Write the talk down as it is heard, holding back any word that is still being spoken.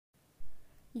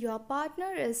Your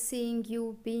partner is seeing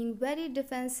you being very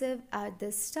defensive at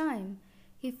this time.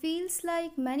 He feels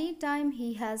like many times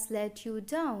he has let you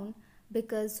down,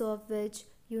 because of which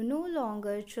you no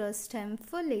longer trust him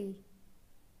fully.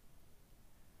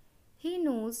 He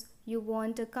knows you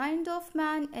want a kind of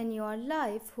man in your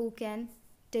life who can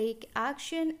take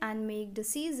action and make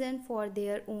decisions for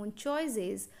their own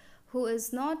choices, who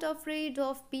is not afraid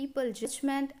of people's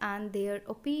judgment and their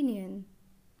opinion.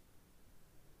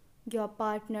 Your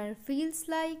partner feels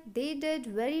like they did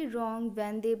very wrong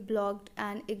when they blocked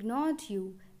and ignored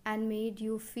you and made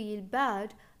you feel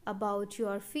bad about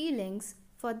your feelings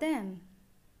for them.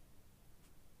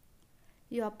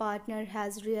 Your partner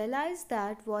has realized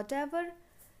that whatever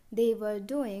they were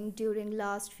doing during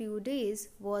last few days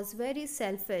was very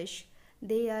selfish.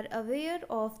 They are aware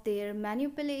of their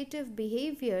manipulative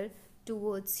behavior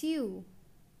towards you.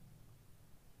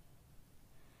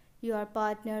 Your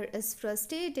partner is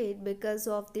frustrated because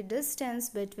of the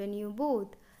distance between you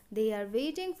both. They are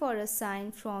waiting for a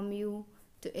sign from you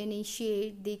to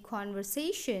initiate the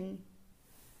conversation.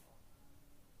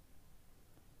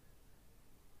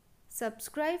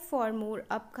 Subscribe for more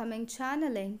upcoming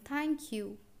channeling. Thank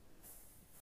you.